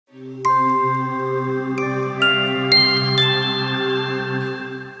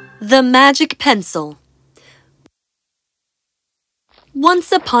The Magic Pencil.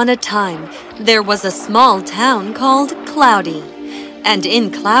 Once upon a time, there was a small town called Cloudy. And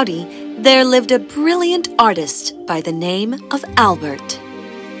in Cloudy, there lived a brilliant artist by the name of Albert.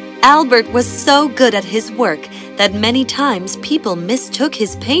 Albert was so good at his work that many times people mistook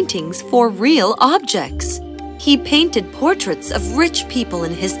his paintings for real objects. He painted portraits of rich people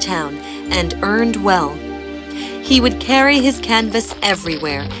in his town and earned well. He would carry his canvas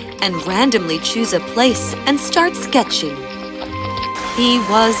everywhere and randomly choose a place and start sketching. He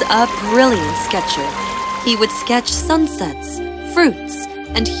was a brilliant sketcher. He would sketch sunsets, fruits,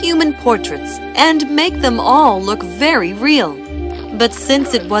 and human portraits and make them all look very real. But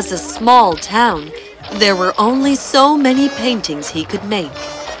since it was a small town, there were only so many paintings he could make.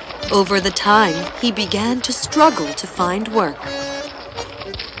 Over the time, he began to struggle to find work.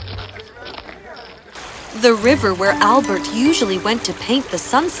 The river where Albert usually went to paint the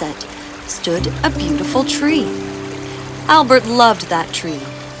sunset stood a beautiful tree. Albert loved that tree.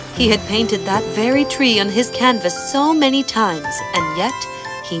 He had painted that very tree on his canvas so many times, and yet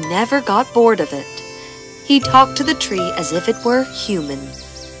he never got bored of it. He talked to the tree as if it were human.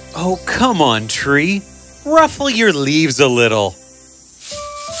 Oh, come on, tree. Ruffle your leaves a little.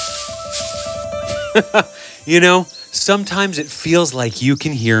 You know, sometimes it feels like you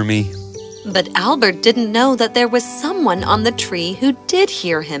can hear me. But Albert didn't know that there was someone on the tree who did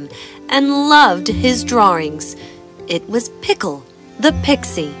hear him and loved his drawings. It was Pickle, the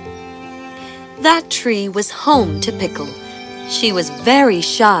pixie. That tree was home to Pickle. She was very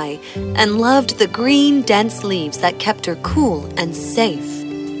shy and loved the green, dense leaves that kept her cool and safe.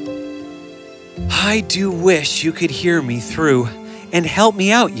 I do wish you could hear me through and help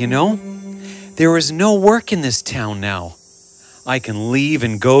me out, you know. There is no work in this town now. I can leave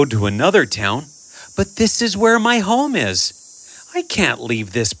and go to another town, but this is where my home is. I can't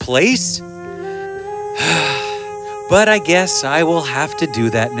leave this place. But I guess I will have to do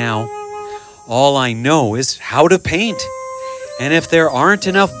that now. All I know is how to paint. And if there aren't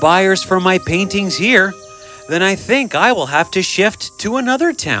enough buyers for my paintings here, then I think I will have to shift to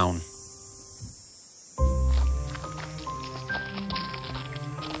another town.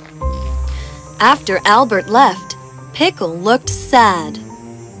 After Albert left, Pickle looked sad.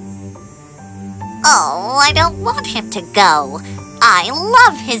 Oh, I don't want him to go. I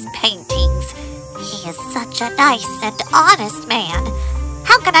love his paintings. He is such a nice and honest man.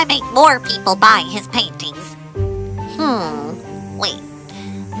 How can I make more people buy his paintings? Wait,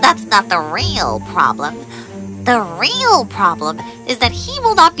 that's not the real problem. The real problem is that he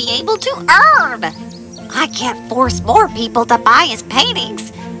will not be able to earn. I can't force more people to buy his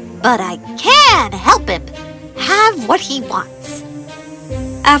paintings, but I can help him have what he wants.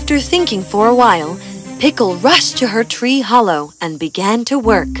 After thinking for a while, Pickle rushed to her tree hollow and began to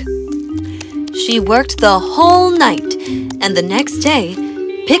work. She worked the whole night, and the next day,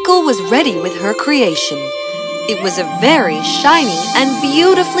 Pickle was ready with her creation. It was a very shiny and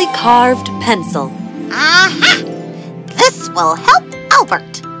beautifully carved pencil. Aha! This will help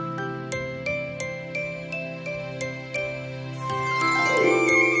Albert.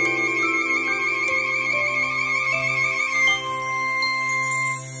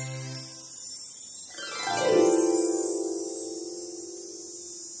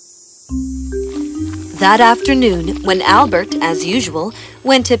 That afternoon, when Albert, as usual,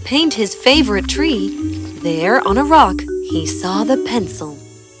 went to paint his favorite tree, there on a rock, he saw the pencil.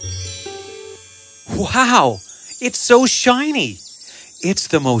 Wow, it's so shiny. It's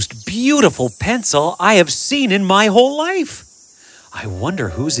the most beautiful pencil I have seen in my whole life. I wonder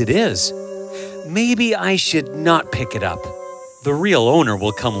whose it is. Maybe I should not pick it up. The real owner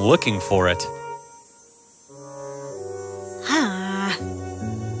will come looking for it.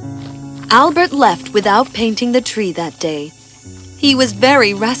 Albert left without painting the tree that day. He was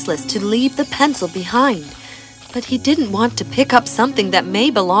very restless to leave the pencil behind, but he didn't want to pick up something that may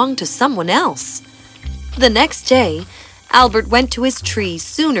belong to someone else. The next day, Albert went to his tree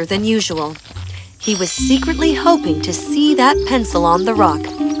sooner than usual. He was secretly hoping to see that pencil on the rock,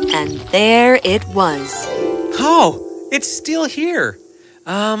 and there it was. Oh, it's still here.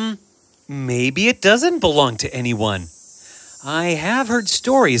 Maybe it doesn't belong to anyone. I have heard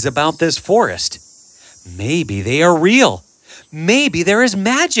stories about this forest. Maybe they are real. Maybe there is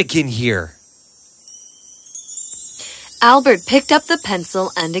magic in here. Albert picked up the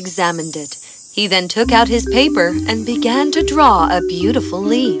pencil and examined it. He then took out his paper and began to draw a beautiful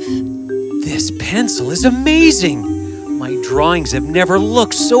leaf. This pencil is amazing. My drawings have never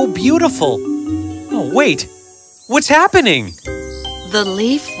looked so beautiful. Oh, wait. What's happening? The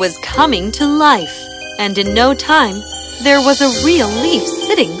leaf was coming to life, and in no time, there was a real leaf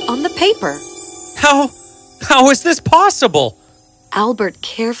sitting on the paper. How is this possible? Albert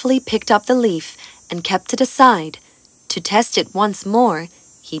carefully picked up the leaf and kept it aside. To test it once more,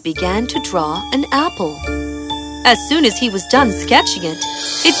 he began to draw an apple. As soon as he was done sketching it,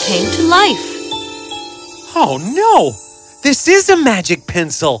 it came to life. Oh no! This is a magic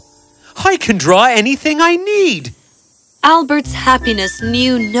pencil! I can draw anything I need! Albert's happiness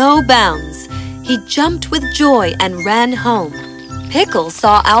knew no bounds. He jumped with joy and ran home. Pickle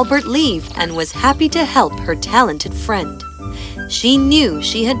saw Albert leave and was happy to help her talented friend. She knew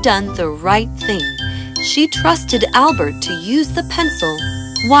she had done the right thing. She trusted Albert to use the pencil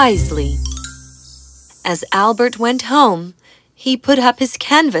wisely. As Albert went home, he put up his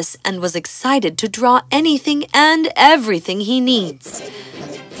canvas and was excited to draw anything and everything he needs.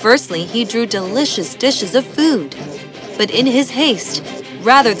 Firstly, he drew delicious dishes of food. But in his haste,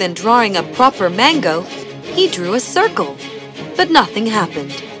 rather than drawing a proper mango, he drew a circle. But nothing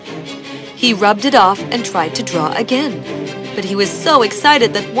happened. He rubbed it off and tried to draw again. But he was so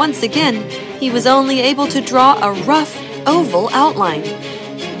excited that once again, he was only able to draw a rough, oval outline.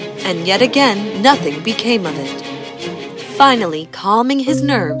 And yet again, nothing became of it. Finally, calming his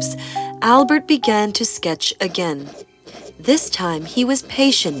nerves, Albert began to sketch again. This time he was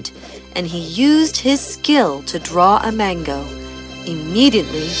patient, and he used his skill to draw a mango.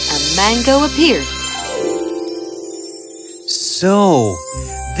 Immediately, a mango appeared. So,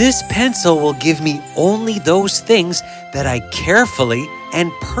 this pencil will give me only those things that I carefully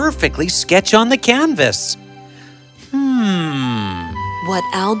and perfectly sketch on the canvas. What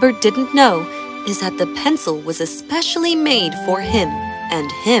Albert didn't know is that the pencil was especially made for him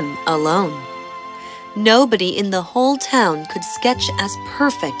and him alone. Nobody in the whole town could sketch as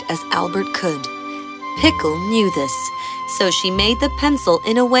perfect as Albert could. Pickle knew this, so she made the pencil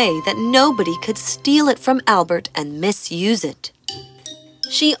in a way that nobody could steal it from Albert and misuse it.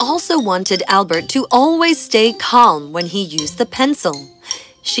 She also wanted Albert to always stay calm when he used the pencil.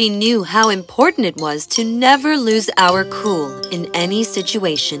 She knew how important it was to never lose our cool in any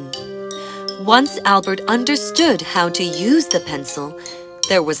situation. Once Albert understood how to use the pencil,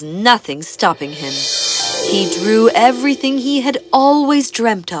 there was nothing stopping him. He drew everything he had always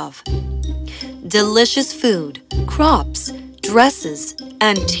dreamt of. Delicious food, crops, dresses,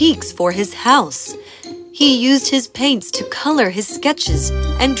 antiques for his house. He used his paints to color his sketches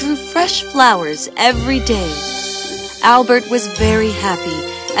and drew fresh flowers every day. Albert was very happy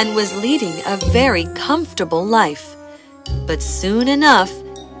and was leading a very comfortable life. But soon enough,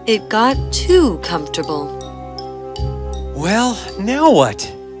 it got too comfortable. Well, now what?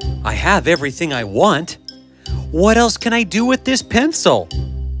 I have everything I want. What else can I do with this pencil?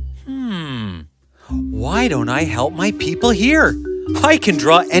 Why don't I help my people here? I can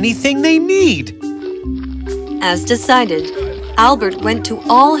draw anything they need. As decided, Albert went to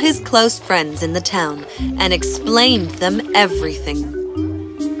all his close friends in the town and explained them everything.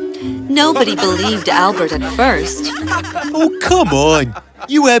 Nobody believed Albert at first. Oh, come on.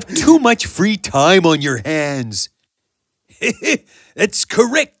 You have too much free time on your hands. That's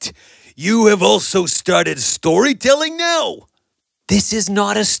correct. You have also started storytelling now. This is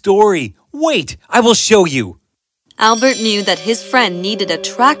not a story. Wait, I will show you. Albert knew that his friend needed a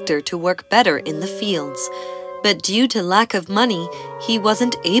tractor to work better in the fields, but due to lack of money, he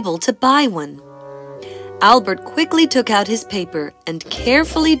wasn't able to buy one. Albert quickly took out his paper and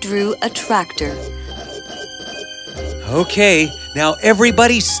carefully drew a tractor. Okay, now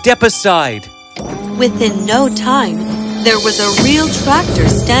everybody step aside. Within no time, there was a real tractor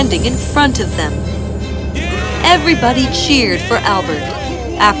standing in front of them. Everybody cheered for Albert.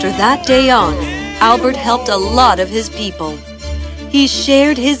 After that day on, Albert helped a lot of his people. He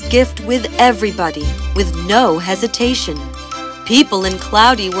shared his gift with everybody, with no hesitation. People in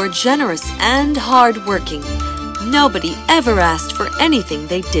Cloudy were generous and hard-working. Nobody ever asked for anything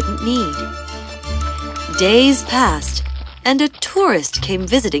they didn't need. Days passed, and a tourist came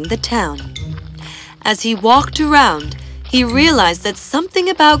visiting the town. As he walked around, he realized that something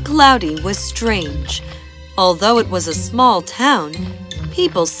about Cloudy was strange. Although it was a small town,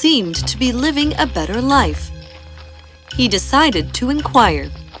 people seemed to be living a better life. He decided to inquire.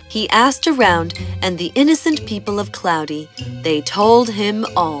 He asked around, and the innocent people of Cloudy, they told him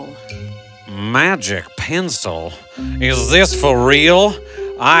all. Magic pencil? Is this for real?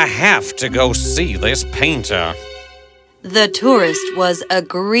 I have to go see this painter. The tourist was a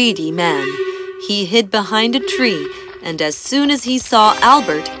greedy man. He hid behind a tree, and as soon as he saw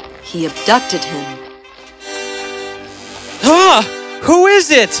Albert, he abducted him. Ah! Who is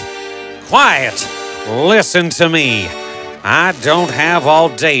it? Quiet! Listen to me. I don't have all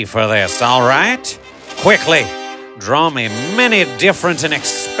day for this, all right? Quickly, Draw me many different and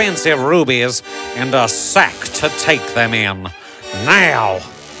expensive rubies and a sack to take them in. Now!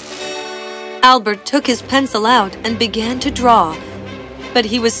 Albert took his pencil out and began to draw. But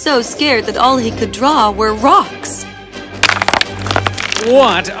he was so scared that all he could draw were rocks.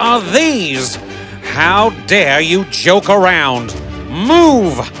 What are these? How dare you joke around?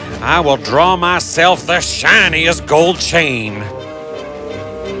 Move! I will draw myself the shiniest gold chain.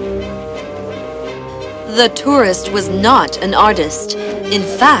 The tourist was not an artist. In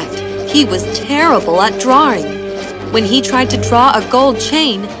fact, he was terrible at drawing. When he tried to draw a gold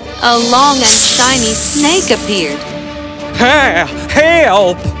chain, a long and shiny snake appeared.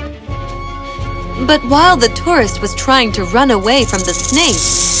 Help! But while the tourist was trying to run away from the snake,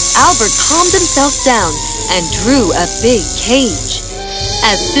 Albert calmed himself down and drew a big cage.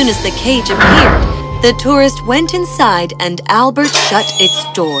 As soon as the cage appeared, the tourist went inside and Albert shut its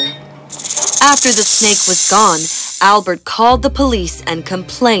door. After the snake was gone, Albert called the police and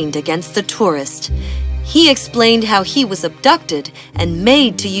complained against the tourist. He explained how he was abducted and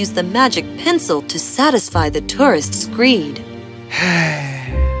made to use the magic pencil to satisfy the tourist's greed.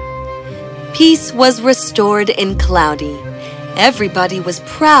 Peace was restored in Cloudy. Everybody was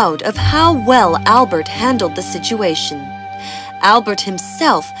proud of how well Albert handled the situation. Albert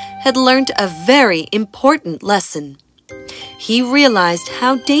himself had learned a very important lesson. He realized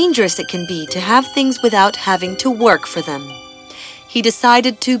how dangerous it can be to have things without having to work for them. He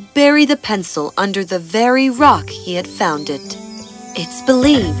decided to bury the pencil under the very rock he had found it. It's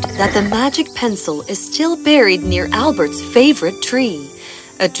believed that the magic pencil is still buried near Albert's favorite tree,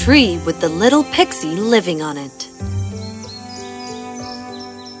 a tree with the little pixie living on it.